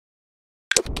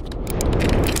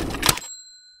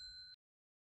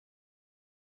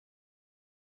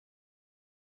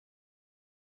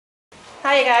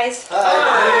Hi guys.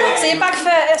 Hi. So you're back for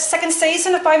a second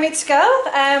season of Boy Meets Girl.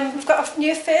 We've got a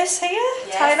new face here,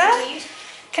 yes, Tyler. Indeed.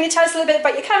 Can you tell us a little bit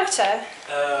about your character?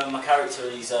 My character,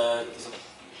 he's a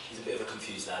bit of a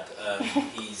confused lad.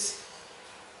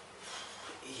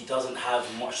 He doesn't have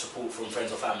much support from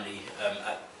friends or family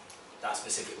at that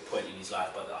specific point in his life,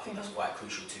 but I think that's quite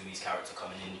crucial to his character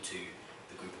coming into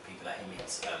the group of people that he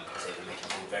meets, because they will make him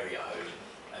feel very at home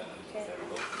and very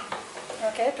well.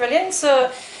 Okay, brilliant.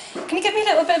 So can you give me a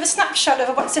little bit of a snapshot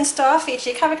of what's in store for each of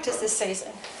your characters this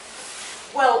season?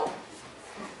 Well,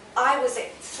 I was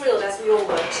thrilled, as we all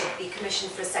were, to be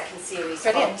commissioned for a second series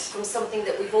from something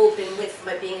that we've all been with, from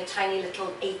it being a tiny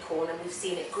little acorn, and we've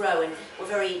seen it grow, and we're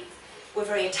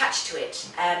very attached to it.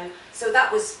 So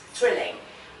that was thrilling.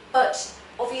 But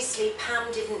obviously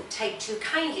Pam didn't take too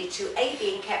kindly to A,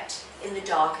 being kept in the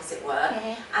dark, as it were,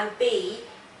 and B,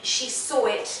 she saw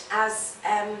it as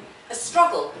a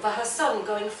struggle for her son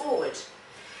going forward.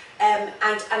 And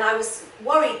I was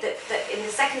worried that in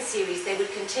the second series they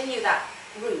would continue that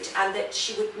route, and that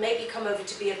she would maybe come over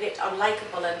to be a bit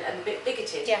unlikable and a bit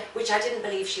bigoted, which I didn't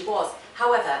believe she was.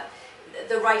 However,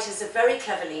 the writers have very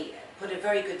cleverly put a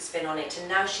very good spin on it, and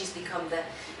now she's become the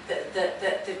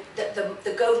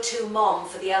go-to mom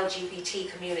for the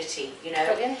LGBT community, you know.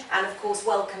 Brilliant. And of course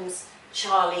welcomes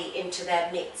Charlie into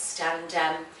their midst,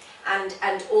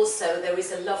 and also there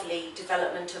is a lovely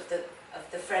development of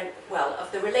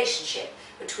the relationship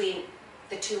between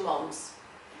the two moms,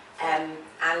 and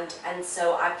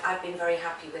so I've been very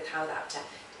happy with how that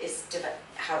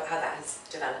how that has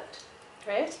developed.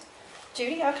 Great.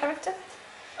 Judy, our character?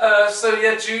 So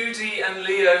yeah, Judy and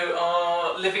Leo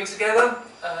are living together.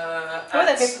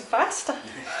 They've been fast.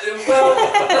 Well,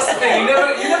 that's the thing.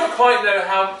 You never quite know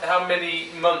how many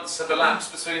months have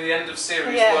elapsed between the end of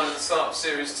series 1 and the start of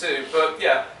series 2. But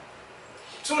yeah,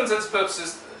 to all intents and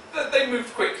purposes, they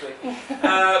moved quickly.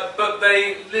 But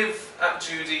they live at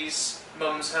Judy's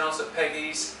mum's house at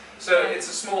Peggy's. So it's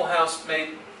a small house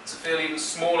made to feel even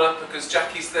smaller because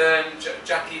Jackie's there, and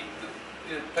Jackie,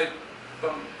 played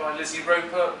by Lizzie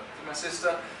Roper, my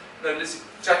sister. No,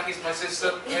 Jackie's my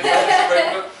sister, Lizzie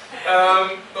Roper.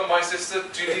 Not my sister,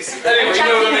 Judy's. Anyway, you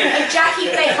know what I mean. And Jackie,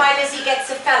 played by Lizzie, gets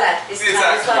a fella this time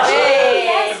as well.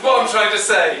 That's what I'm trying to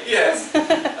say, yes.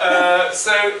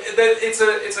 So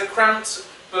it's a cramped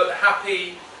but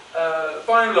happy,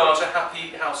 by and large a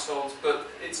happy household, but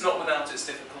it's not without its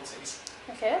difficulties.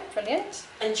 Okay, brilliant.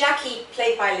 And Jackie,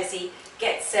 played by Lizzie,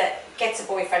 gets a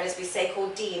boyfriend, as we say,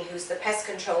 called Dean, who's the pest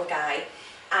control guy,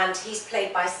 and he's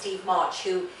played by Steve March,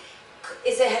 who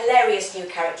is a hilarious new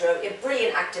character, a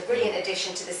brilliant actor, brilliant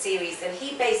addition to the series, and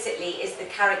he basically is the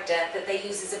character that they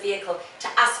use as a vehicle to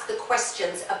ask the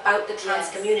questions about the trans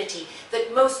community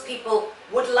that most people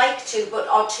would like to but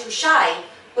are too shy,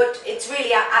 but it's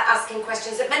really asking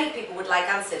questions that many people would like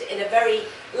answered in a very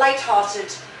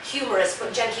light-hearted, humorous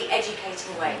but gently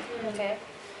educating way. Okay.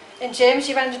 And James,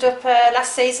 you ended up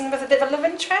last season with a bit of a love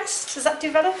interest. Does that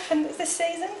develop in this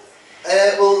season?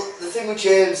 Well, the thing with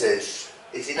James is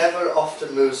he never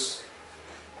often moves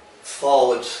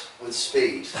forward with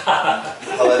speed.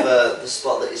 However, the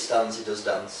spot that he stands, he does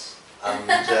dance. And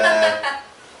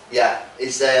yeah,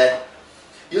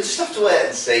 you'll just have to wait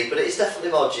and see, but it's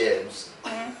definitely more James,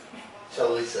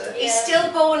 shall we say. He's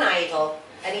still born idle,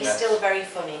 and he's still very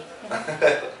funny.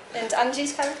 And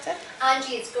Anji's character?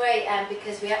 Anji is great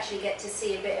because we actually get to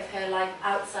see a bit of her life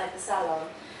outside the salon,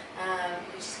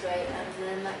 which is great, and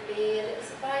there might be a little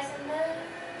surprise in there.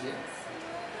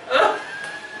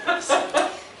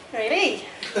 Really?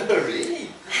 Really?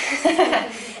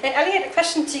 And Elliott, a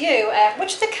question to you.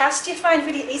 Which of the cast do you find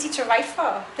really easy to write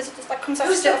for? Does it just comes off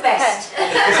Who's straight the off the best? pen?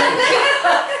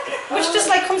 Which just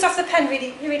comes off the pen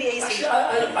really easy?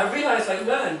 Actually, I realised, I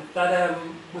learned that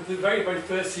with the very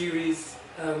first series,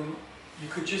 you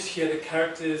could just hear the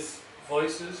characters'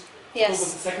 voices. Yes. But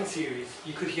with the second series,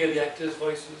 you could hear the actors'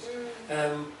 voices.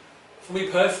 For me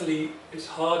personally, it's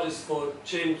hardest for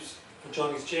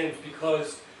Jonny's James,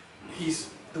 because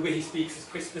the way he speaks is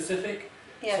quite specific.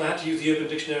 Yeah. So I had to use the Urban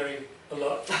Dictionary a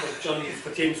lot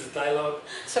for James's dialogue.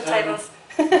 Subtitles.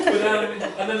 And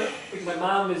then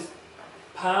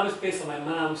Pam is based on my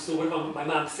mum, so whatever my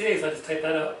mum says, I just type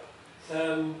that up.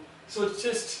 So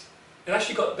it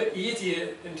actually got a bit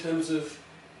easier in terms of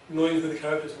knowing who the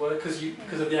characters were, because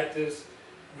of the actors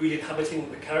really inhabiting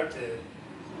the character.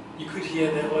 You could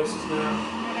hear their voices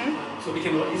now, so it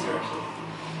became a lot easier actually.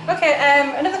 Okay,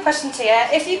 another question to you.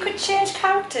 If you could change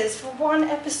characters for one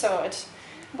episode,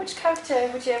 which character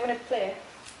would you want to play?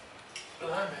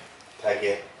 Blimey.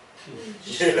 Peggy.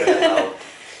 Yeah,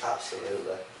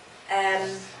 absolutely.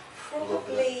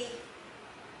 Probably.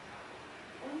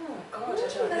 Oh. God, I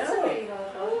don't That's a know. really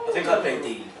hard one. I think I'd play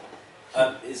Dean.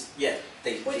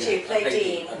 Dean. Would yeah, you play I'd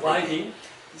Dean? I'd Why play Dean?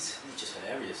 He's just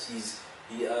hilarious.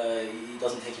 He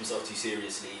doesn't take himself too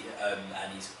seriously,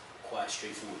 and he's quite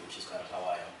straightforward, which is kind of how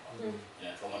I am. You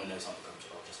know, if I want to know something,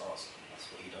 I'll just ask. That's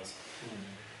what he does.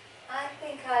 I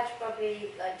think I'd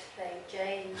probably like to play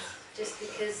James, just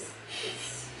because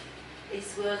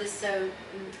his world is so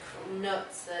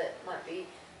nuts that it might be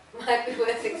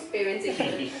worth experiencing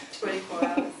for 24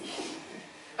 hours.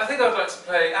 I think I'd like to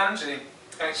play Anji,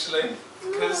 actually,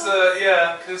 because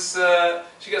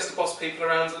she gets to boss people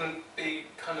around and be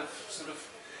kind of sort of.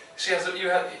 She has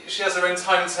her own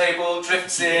timetable,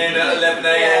 drifts in at 11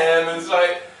 a.m. and it's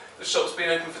like the shop's been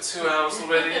open for 2 hours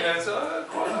already. You know, so I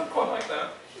quite like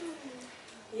that.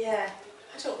 Yeah,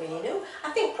 I don't really know.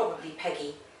 I think probably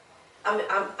Peggy.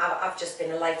 I've just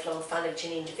been a lifelong fan of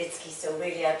Janine Davitsky, so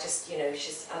really I just,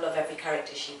 I love every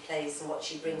character she plays and what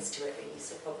she brings to it really,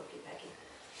 so probably Peggy.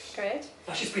 Great.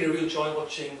 Actually, it's been a real joy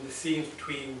watching the scenes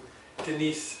between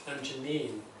Denise and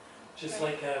Janine. Just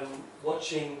like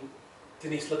watching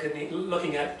Denise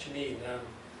looking at Janine.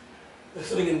 There's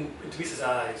something in Denise's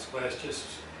eyes where there's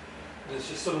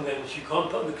just something there which you can't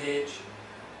put on the page,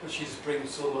 but she just brings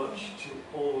so much to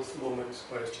all those moments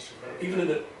where it's just incredible. Even in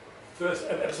the first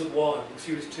episode 1 in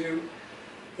series 2,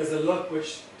 there's a look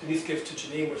which Denise gives to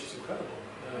Janine which is incredible.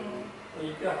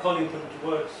 I can't even put into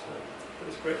words, but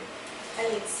it's great.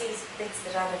 Elliott sees bits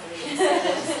that I never even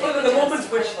said. Well, the moments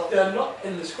which they're not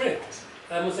in the script,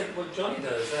 it's like what Jonny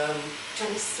does.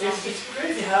 It's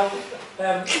crazy how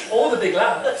all the big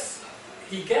laughs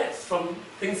he gets from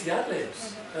things he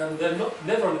ad-libs. They're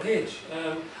never on the page.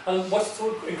 And what's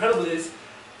so incredible is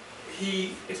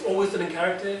it's always done in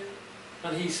character,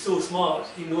 and he's so smart.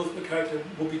 He knows what the character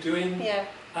will be doing. Yeah.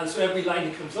 And so every line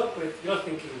he comes up with, you're not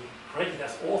thinking, crikey,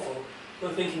 that's awful.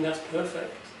 You're thinking, that's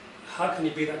perfect. How can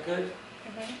you be that good?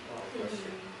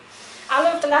 I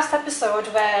loved the last episode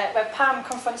where Pam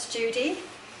confronts Judy.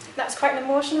 That was quite an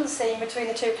emotional scene between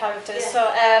the two characters. Yeah.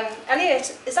 So,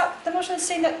 Elliott, is that the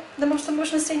most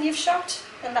emotional scene you've shot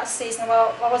in that season?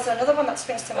 Or was there another one that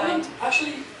springs to mind?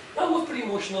 Actually, that was pretty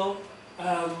emotional.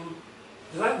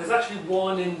 There's actually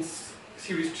one in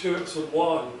series 2, episode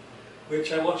 1,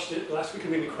 which I watched it last week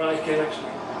and made me cry again.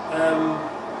 Actually,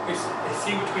 it's a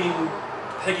scene between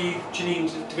Peggy, Janine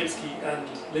Davitsky, and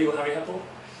Leo Harry Heppel,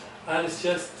 and it's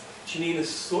just Janine is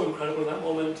so incredible in that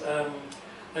moment.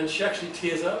 And she actually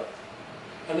tears up,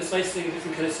 and it's nice seeing a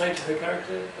different kind of side to her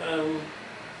character.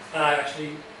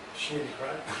 She made me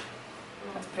cry.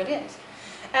 That's brilliant.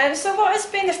 So what has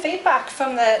been the feedback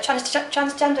from the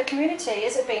transgender community?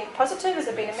 Has it been positive? Has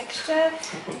it been a mixture?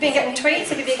 Have you been getting tweets?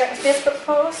 Have you been getting Facebook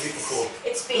posts?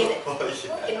 It's been,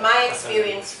 in my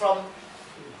experience from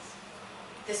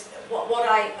this, what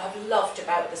I have loved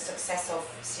about the success of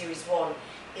Series 1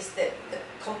 is the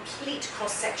complete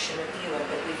cross-section of viewer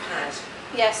that we've had.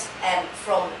 Yes.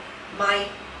 From my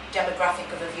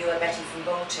demographic of a viewer, Betty from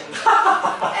Bolton,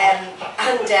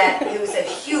 who's a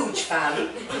huge fan,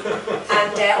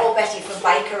 or Betty from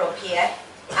Biker up here,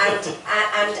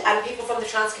 and people from the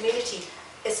trans community.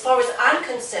 As far as I'm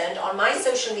concerned, on my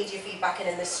social media feedback and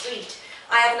in the street,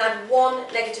 I haven't had one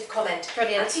negative comment.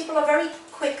 Brilliant. And people are very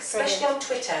quick, especially on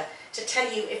Twitter, to tell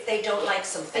you if they don't like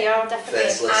something. They are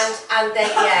definitely. And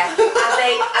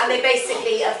they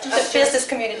basically have just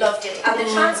community loved it. And the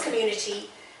trans community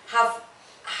have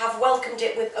welcomed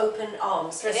it with open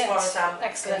arms. Brilliant. As far as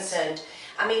I'm concerned.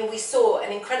 I mean, we saw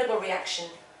an incredible reaction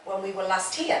when we were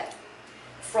last here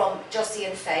from Jossie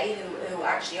and Faye, who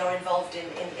actually are involved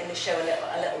in the show a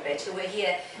little bit, who were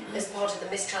here as part of the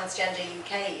Miss Transgender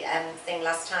UK thing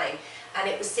last time. And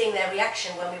it was seeing their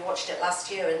reaction when we watched it last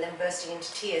year and then bursting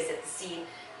into tears at the scene.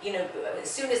 You know, as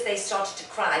soon as they started to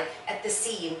cry at the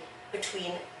scene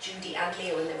between Judy and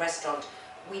Leo in the restaurant,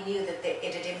 we knew that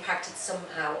it had impacted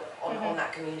somehow on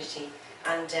that community.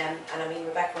 And I mean,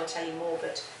 Rebecca will tell you more,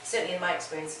 but certainly in my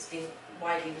experience, it's been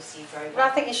widely received very well. Well,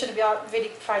 I think you should be really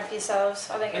proud of yourselves.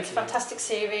 I think it's a fantastic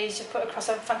series. You've put across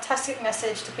a fantastic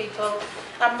message to people.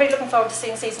 I'm really looking forward to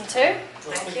seeing season 2.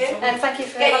 Thank you. And thank you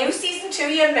for you season 2,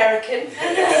 you're American.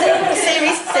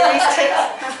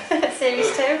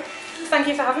 series 2. Thank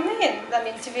you for having me and let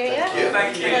me interview you. Thank you.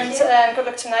 Thank you. And good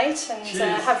luck tonight and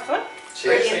have fun.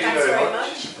 Cheers. Brilliant, thanks very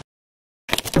much.